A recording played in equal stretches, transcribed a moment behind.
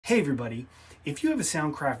Hey everybody, if you have a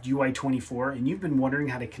Soundcraft UI24 and you've been wondering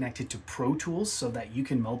how to connect it to Pro Tools so that you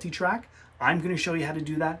can multi-track, I'm going to show you how to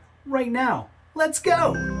do that right now. Let's go!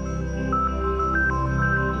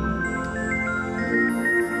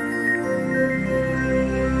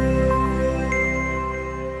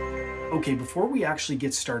 Okay, before we actually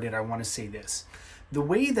get started, I want to say this. The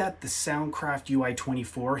way that the Soundcraft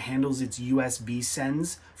UI24 handles its USB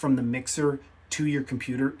sends from the mixer to your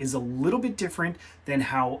computer is a little bit different than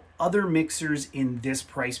how other mixers in this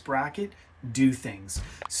price bracket do things.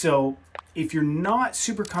 So if you're not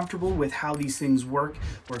super comfortable with how these things work,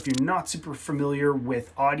 or if you're not super familiar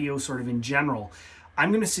with audio sort of in general,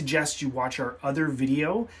 I'm going to suggest you watch our other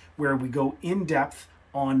video where we go in depth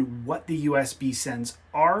on what the USB sends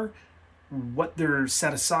are, what they're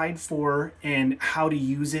set aside for, and how to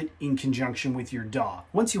use it in conjunction with your DAW.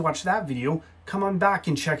 Once you watch that video, come on back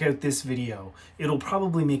and check out this video. It'll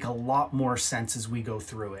probably make a lot more sense as we go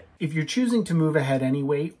through it. If you're choosing to move ahead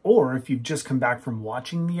anyway, or if you've just come back from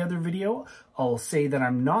watching the other video, I'll say that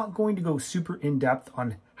I'm not going to go super in depth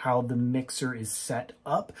on how the mixer is set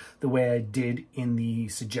up the way I did in the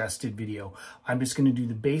suggested video. I'm just going to do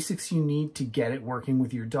the basics you need to get it working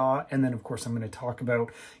with your DAW, and then of course I'm going to talk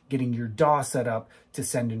about getting your DAW set up to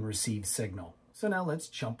send and receive signal. So now let's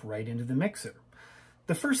jump right into the mixer.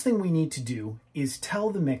 The first thing we need to do is tell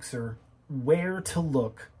the mixer where to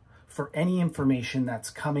look for any information that's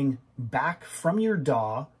coming back from your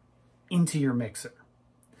DAW into your mixer.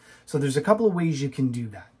 So there's a couple of ways you can do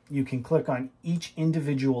that. You can click on each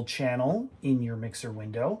individual channel in your mixer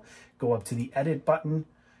window, go up to the Edit button,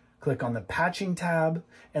 click on the Patching tab,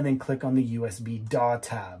 and then click on the USB DAW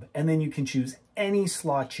tab. And then you can choose any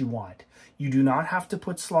slot you want. You do not have to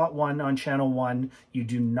put slot 1 on channel 1. You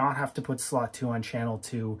do not have to put slot 2 on channel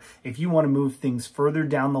 2. If you want to move things further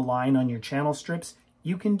down the line on your channel strips,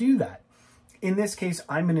 you can do that. In this case,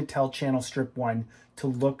 I'm going to tell channel strip 1 to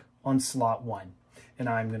look on slot 1. And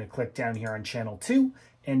I'm going to click down here on channel 2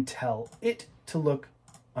 and tell it to look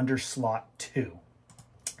under slot 2.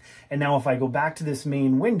 And now if I go back to this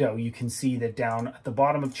main window, you can see that down at the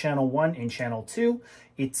bottom of channel 1 and channel 2,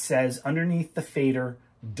 it says underneath the fader,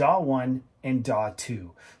 DAW 1 and DAW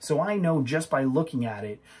 2. So I know just by looking at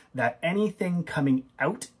it that anything coming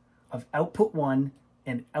out of output 1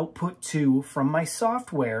 and output 2 from my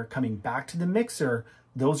software coming back to the mixer,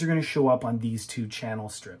 those are going to show up on these two channel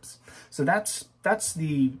strips. So that's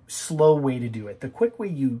the slow way to do it. The quick way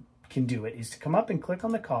you can do it is to come up and click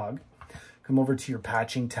on the cog, come over to your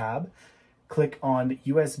patching tab, click on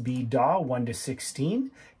USB DAW 1 to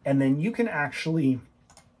 16, and then you can actually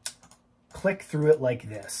click through it like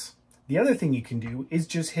this. The other thing you can do is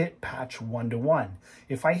just hit patch 1 to 1.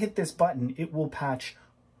 If I hit this button, it will patch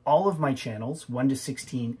all of my channels, 1 to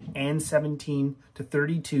 16 and 17 to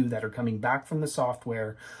 32 that are coming back from the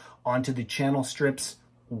software onto the channel strips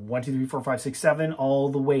 1, 2, 3, 4, 5, 6, 7, all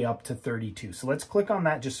the way up to 32. So let's click on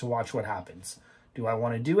that just to watch what happens. Do I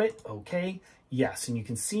want to do it? Okay, yes. And you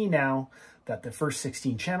can see now that the first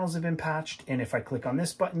 16 channels have been patched. And if I click on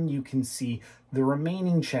this button, you can see the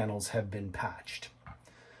remaining channels have been patched.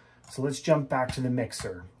 So let's jump back to the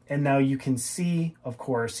mixer. And now you can see, of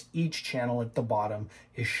course, each channel at the bottom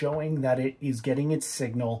is showing that it is getting its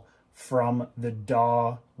signal from the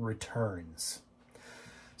DAW returns.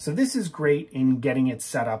 So this is great in getting it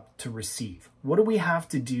set up to receive. What do we have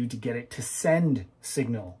to do to get it to send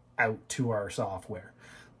signal out to our software?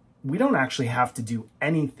 We don't actually have to do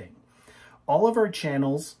anything. All of our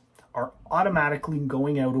channels are automatically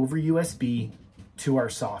going out over USB to our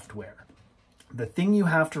software. The thing you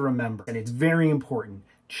have to remember, and it's very important,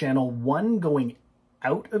 channel 1 going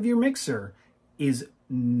out of your mixer is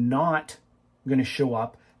not going to show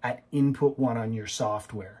up at input 1 on your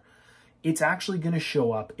software. It's actually going to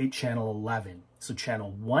show up at channel 11. So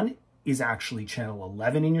channel 1 is actually channel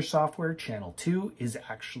 11 in your software, channel 2 is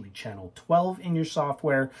actually channel 12 in your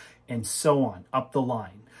software, and so on, up the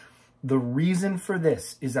line. The reason for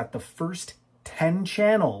this is that the first 10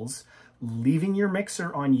 channels leaving your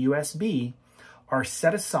mixer on USB are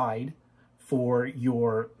set aside for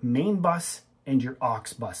your main bus and your aux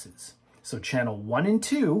buses. So channel 1 and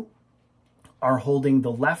 2 are holding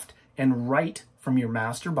the left and right from your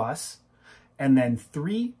master bus, and then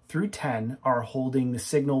 3 through 10 are holding the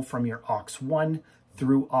signal from your aux 1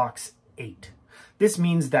 through aux 8. This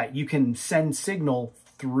means that you can send signal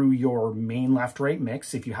through your main left-right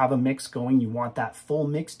mix. If you have a mix going, you want that full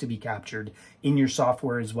mix to be captured in your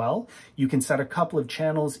software as well. You can set a couple of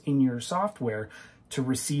channels in your software to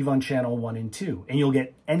receive on channel 1 and 2, and you'll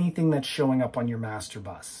get anything that's showing up on your master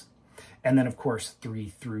bus. And then of course 3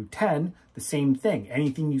 through 10, the same thing.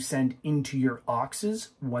 Anything you send into your auxes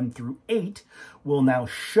 1 through 8 will now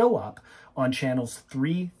show up on channels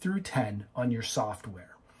 3 through 10 on your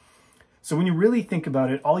software. So when you really think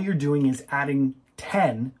about it, all you're doing is adding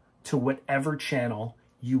 10 to whatever channel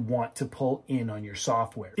you want to pull in on your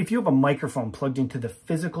software. If you have a microphone plugged into the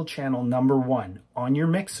physical channel number 1 on your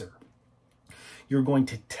mixer, you're going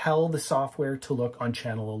to tell the software to look on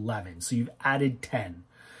channel 11. So you've added 10.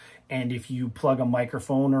 And if you plug a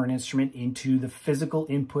microphone or an instrument into the physical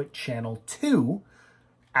input channel 2,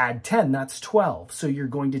 add 10, that's 12. So you're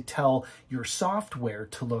going to tell your software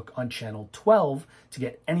to look on channel 12 to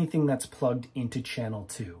get anything that's plugged into channel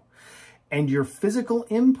 2. And your physical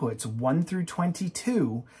inputs 1 through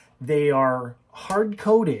 22, they are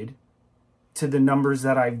hard-coded to the numbers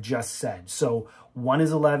that I've just said. So 1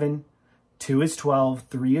 is 11, 2 is 12,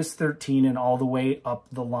 3 is 13, and all the way up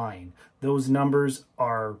the line. Those numbers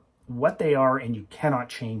are what they are, and you cannot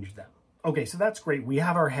change them. Okay, so that's great. We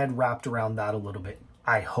have our head wrapped around that a little bit,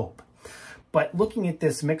 I hope. But looking at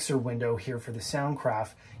this mixer window here for the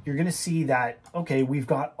Soundcraft, you're going to see that, okay, we've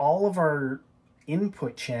got all of our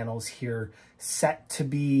input channels here set to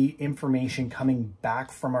be information coming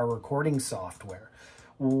back from our recording software.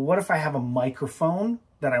 What if I have a microphone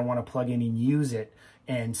that I want to plug in and use it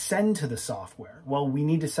and send to the software? Well, we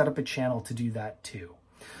need to set up a channel to do that too.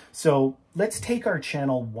 So let's take our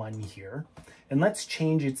channel 1 here and let's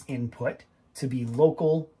change its input to be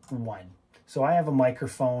local 1. So I have a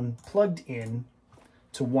microphone plugged in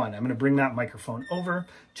to 1. I'm going to bring that microphone over.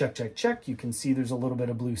 Check, check, check. You can see there's a little bit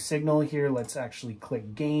of blue signal here. Let's actually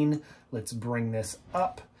click gain. Let's bring this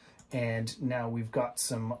up. And now we've got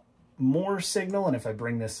some more signal. And if I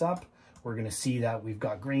bring this up, we're going to see that we've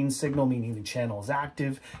got green signal, meaning the channel is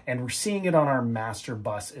active. And we're seeing it on our master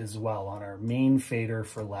bus as well, on our main fader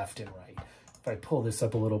for left and right. If I pull this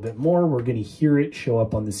up a little bit more, we're going to hear it show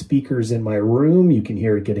up on the speakers in my room. You can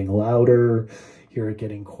hear it getting louder, hear it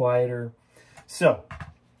getting quieter. So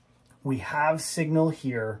we have signal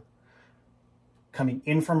here coming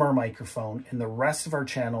in from our microphone, and the rest of our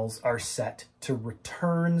channels are set to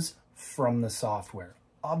returns from the software.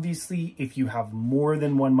 Obviously, if you have more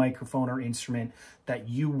than one microphone or instrument that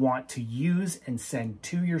you want to use and send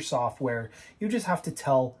to your software, you just have to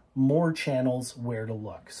tell more channels where to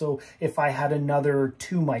look. So if I had another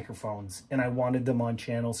 2 microphones and I wanted them on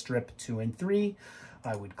channel strip 2 and 3,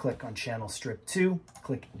 I would click on channel strip 2,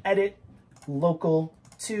 click edit, local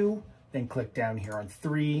 2, then click down here on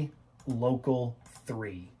 3, local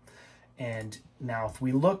 3. And now if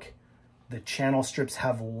we look, the channel strips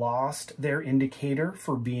have lost their indicator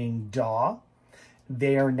for being DAW.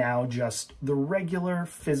 They are now just the regular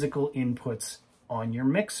physical inputs on your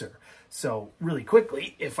mixer. So really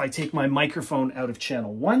quickly, if I take my microphone out of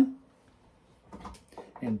channel 1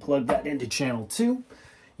 and plug that into channel 2,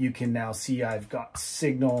 you can now see I've got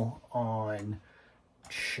signal on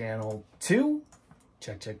channel 2.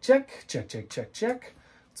 Check, check, check, check, check, check, check.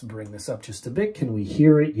 Let's bring this up just a bit. Can we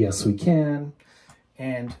hear it? Yes, we can.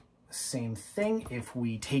 And same thing, if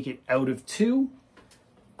we take it out of 2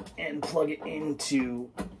 and plug it into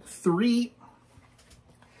 3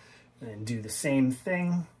 and do the same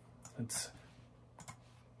thing. Let's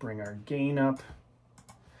bring our gain up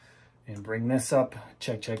and bring this up.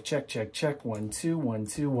 Check, check, check, check, check. 1, 2, 1,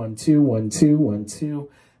 2, 1, 2, 1, 2, 1, 2.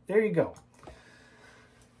 There you go.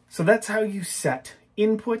 So that's how you set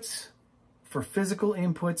inputs for physical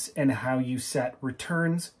inputs and how you set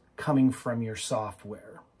returns coming from your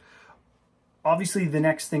software. Obviously, the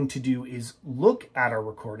next thing to do is look at our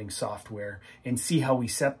recording software and see how we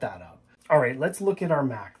set that up. All right, let's look at our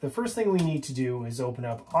Mac. The first thing we need to do is open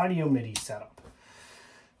up Audio MIDI Setup.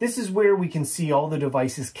 This is where we can see all the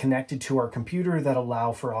devices connected to our computer that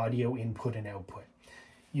allow for audio input and output.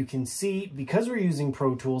 You can see, because we're using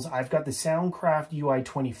Pro Tools, I've got the Soundcraft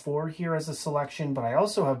UI24 here as a selection, but I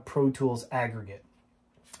also have Pro Tools Aggregate.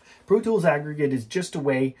 Pro Tools Aggregate is just a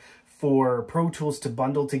way for Pro Tools to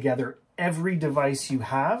bundle together every device you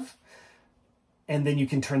have, and then you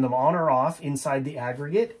can turn them on or off inside the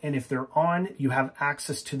aggregate. And if they're on, you have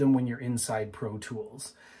access to them when you're inside Pro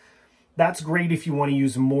Tools. That's great if you want to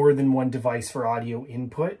use more than one device for audio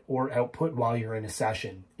input or output while you're in a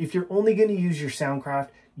session. If you're only going to use your Soundcraft,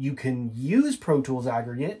 you can use Pro Tools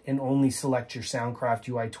Aggregate and only select your Soundcraft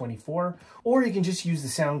UI24, or you can just use the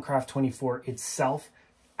Soundcraft 24 itself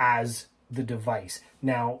as the device.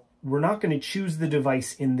 Now, we're not going to choose the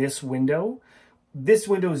device in this window. This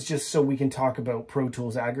window is just so we can talk about Pro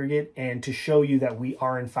Tools Aggregate and to show you that we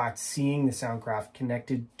are in fact seeing the Soundcraft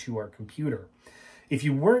connected to our computer. If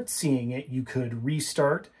you weren't seeing it, you could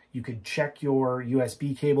restart You could check your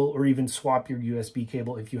USB cable or even swap your USB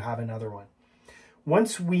cable if you have another one.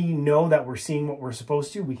 Once we know that we're seeing what we're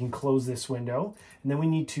supposed to, we can close this window, and then we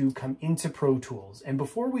need to come into Pro Tools. And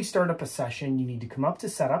before we start up a session, you need to come up to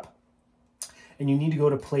Setup, and you need to go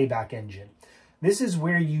to Playback Engine. This is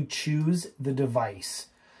where you choose the device.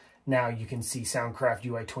 Now you can see Soundcraft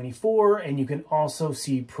UI24, and you can also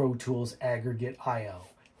see Pro Tools Aggregate IO.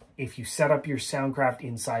 If you set up your Soundcraft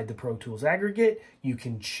inside the Pro Tools Aggregate, you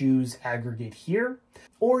can choose Aggregate here,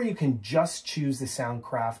 or you can just choose the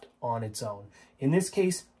Soundcraft on its own. In this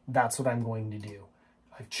case, that's what I'm going to do.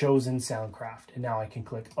 I've chosen Soundcraft, and now I can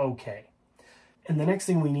click OK. And the next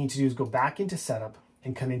thing we need to do is go back into Setup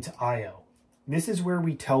and come into IO. This is where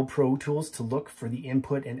we tell Pro Tools to look for the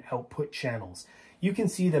input and output channels. You can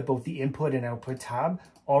see that both the input and output tab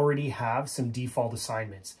already have some default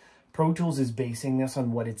assignments. Pro Tools is basing this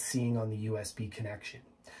on what it's seeing on the USB connection.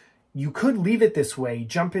 You could leave it this way,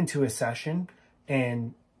 jump into a session,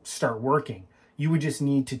 and start working. You would just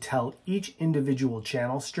need to tell each individual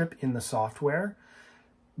channel strip in the software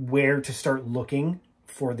where to start looking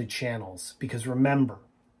for the channels. Because remember,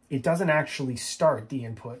 it doesn't actually start the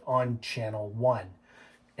input on channel 1.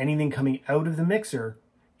 Anything coming out of the mixer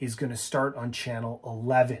is going to start on channel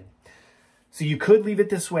 11. So you could leave it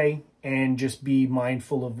this way and just be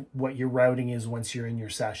mindful of what your routing is once you're in your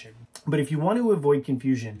session. But if you want to avoid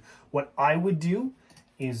confusion, what I would do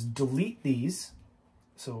is delete these.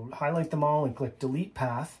 So highlight them all and click Delete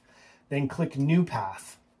Path, then click New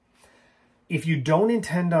Path. If you don't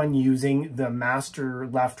intend on using the master,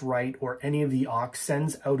 left, right, or any of the aux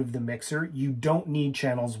sends out of the mixer, you don't need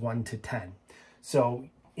channels 1 to 10. So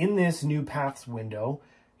in this New Paths window,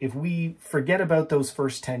 if we forget about those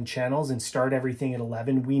first 10 channels and start everything at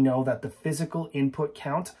 11, we know that the physical input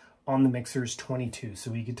count on the mixer is 22.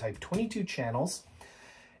 So we could type 22 channels.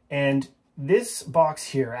 And this box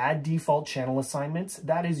here, Add Default Channel Assignments,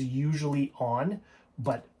 that is usually on,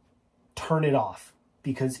 but turn it off.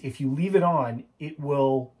 Because if you leave it on, it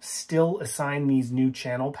will still assign these new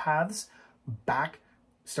channel paths back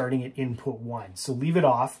starting at input 1. So leave it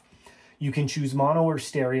off. You can choose mono or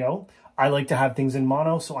stereo. I like to have things in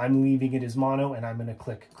mono, so I'm leaving it as mono, and I'm going to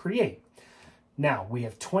click Create. Now, we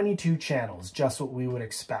have 22 channels, just what we would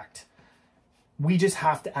expect. We just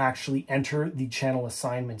have to actually enter the channel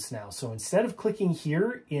assignments now. So instead of clicking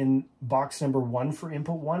here in box number 1 for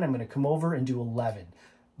input 1, I'm going to come over and do 11.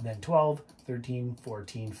 Then 12, 13,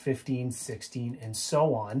 14, 15, 16, and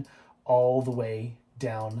so on, all the way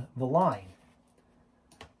down the line.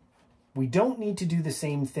 We don't need to do the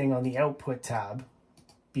same thing on the output tab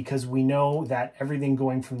because we know that everything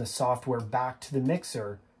going from the software back to the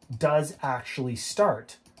mixer does actually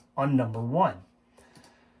start on number 1.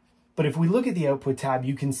 But if we look at the output tab,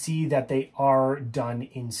 you can see that they are done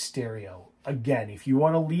in stereo. Again, if you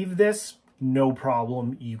want to leave this, no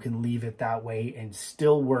problem. You can leave it that way and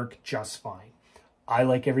still work just fine. I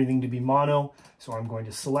like everything to be mono, so I'm going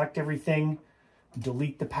to select everything,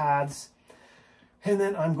 delete the paths, and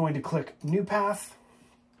then I'm going to click New Path.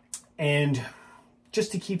 And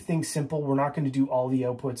just to keep things simple, we're not going to do all the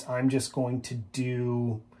outputs. I'm just going to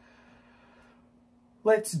do,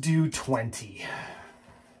 let's do 20.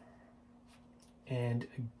 And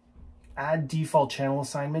add default channel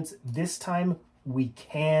assignments. This time we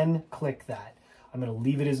can click that. I'm going to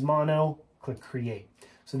leave it as mono, click Create.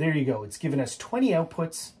 So there you go. It's given us 20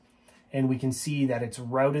 outputs, and we can see that it's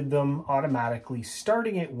routed them automatically,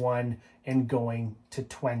 starting at 1 and going to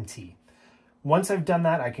 20. Once I've done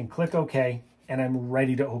that, I can click OK, and I'm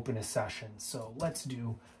ready to open a session. So let's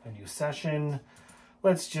do a new session.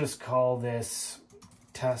 Let's just call this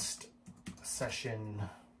Test Session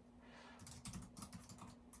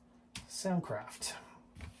Soundcraft.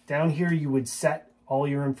 Down here, you would set all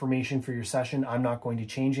your information for your session. I'm not going to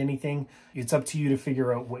change anything. It's up to you to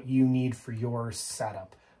figure out what you need for your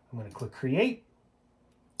setup. I'm going to click Create,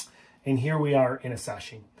 and here we are in a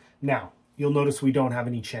session. Now, you'll notice we don't have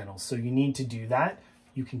any channels, so you need to do that.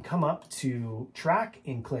 You can come up to Track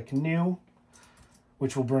and click New,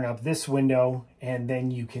 which will bring up this window, and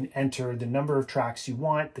then you can enter the number of tracks you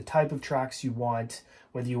want, the type of tracks you want,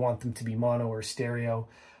 whether you want them to be mono or stereo.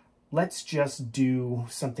 Let's just do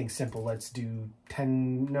something simple. Let's do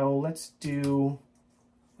 10, no, let's do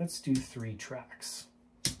 3 tracks.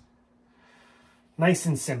 Nice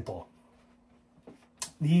and simple.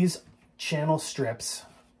 These channel strips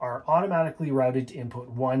are automatically routed to input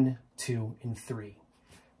 1, 2, and 3.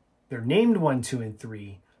 They're named 1, 2, and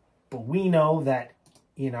 3, but we know that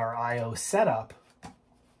in our I/O setup,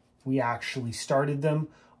 we actually started them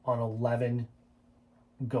on 11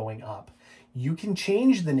 going up. You can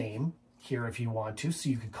change the name here if you want to, so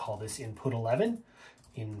you could call this input 11,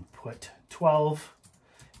 input 12,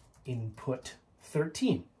 input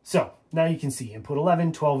 13. So now you can see input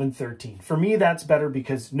 11, 12, and 13. For me, that's better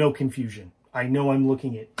because no confusion. I know I'm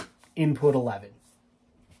looking at input 11.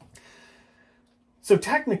 So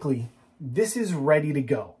technically, this is ready to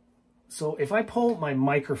go. So if I pull my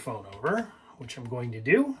microphone over, which I'm going to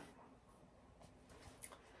do,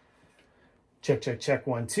 check, check, check,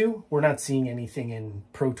 1, 2. We're not seeing anything in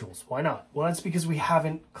Pro Tools. Why not? Well, that's because we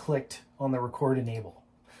haven't clicked on the record enable.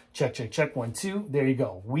 Check, check, check, 1, 2. There you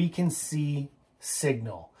go. We can see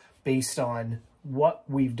signal based on what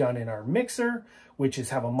we've done in our mixer, which is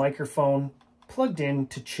have a microphone plugged in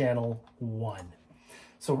to channel 1.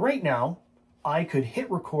 So right now, I could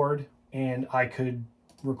hit record and I could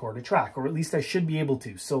record a track, or at least I should be able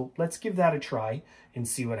to. So let's give that a try and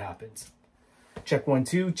see what happens. Check 1,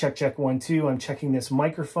 2, check, check, 1, 2. I'm checking this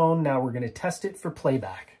microphone. Now we're going to test it for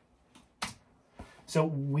playback. So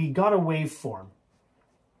we got a waveform.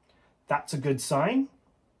 That's a good sign.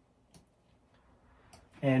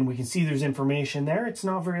 And we can see there's information there. It's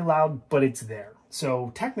not very loud, but it's there.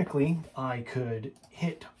 So technically, I could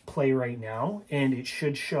hit play right now, and it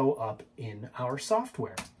should show up in our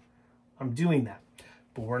software. I'm doing that,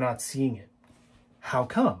 but we're not seeing it. How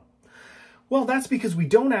come? Well, that's because we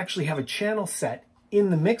don't actually have a channel set in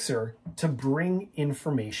the mixer to bring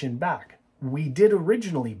information back. We did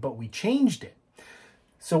originally, but we changed it.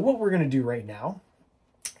 So what we're going to do right now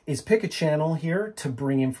is pick a channel here to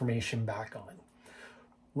bring information back on.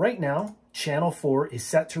 Right now, channel 4 is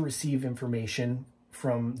set to receive information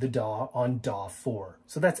from the DAW on DAW 4.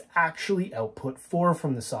 So that's actually output 4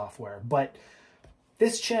 from the software. But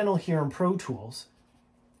this channel here in Pro Tools,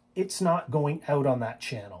 it's not going out on that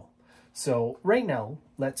channel. So right now,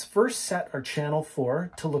 let's first set our channel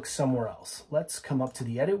 4 to look somewhere else. Let's come up to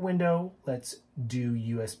the edit window. Let's do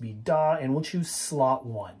USB DAW, and we'll choose slot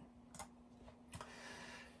 1.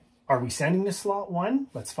 Are we sending to slot 1?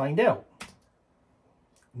 Let's find out.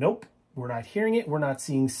 Nope, we're not hearing it. We're not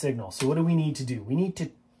seeing signal. So what do we need to do? We need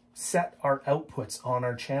to set our outputs on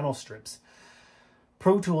our channel strips.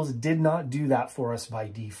 Pro Tools did not do that for us by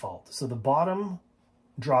default. So the bottom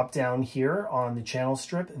drop down here on the channel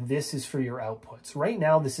strip, this is for your outputs. Right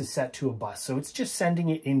now, this is set to a bus. So it's just sending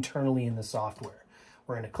it internally in the software.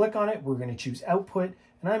 We're going to click on it. We're going to choose output,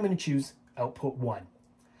 and I'm going to choose output 1.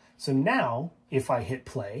 So now if I hit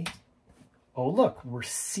play, oh, look, we're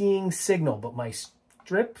seeing signal, but my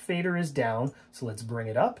strip fader is down, so let's bring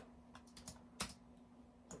it up.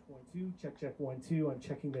 1, 2, check, check, 1, 2. I'm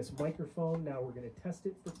checking this microphone. Now we're going to test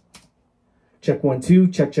it for... Check 1, 2,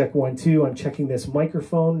 check, check, 1, 2. I'm checking this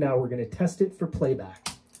microphone. Now we're going to test it for playback.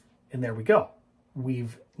 And there we go.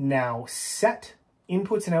 We've now set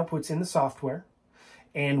inputs and outputs in the software,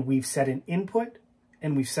 and we've set an input,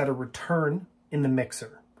 and we've set a return in the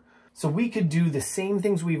mixer. So we could do the same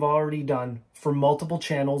things we've already done for multiple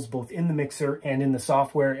channels, both in the mixer and in the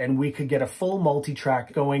software, and we could get a full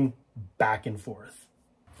multi-track going back and forth.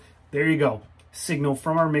 There you go. Signal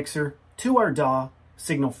from our mixer to our DAW,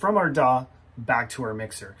 signal from our DAW back to our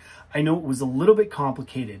mixer. I know it was a little bit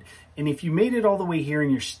complicated, and if you made it all the way here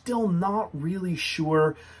and you're still not really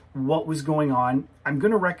sure what was going on, I'm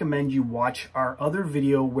going to recommend you watch our other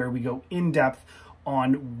video where we go in depth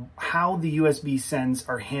on how the USB sends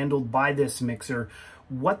are handled by this mixer,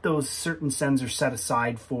 what those certain sends are set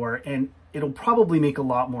aside for, and it'll probably make a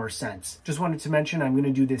lot more sense. Just wanted to mention I'm going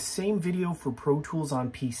to do this same video for Pro Tools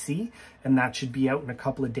on PC, and that should be out in a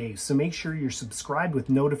couple of days. So make sure you're subscribed with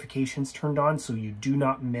notifications turned on so you do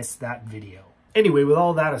not miss that video. Anyway, with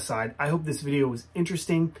all that aside, I hope this video was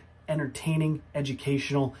interesting, entertaining,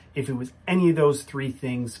 educational. If it was any of those three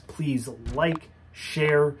things, please like,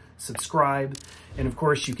 share, subscribe, and of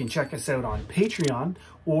course you can check us out on Patreon,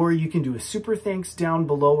 or you can do a super thanks down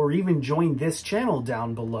below, or even join this channel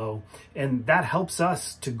down below, and that helps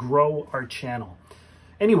us to grow our channel.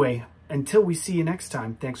 Anyway, until we see you next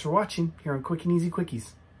time, thanks for watching here on Quick and Easy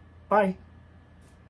Quickies. Bye.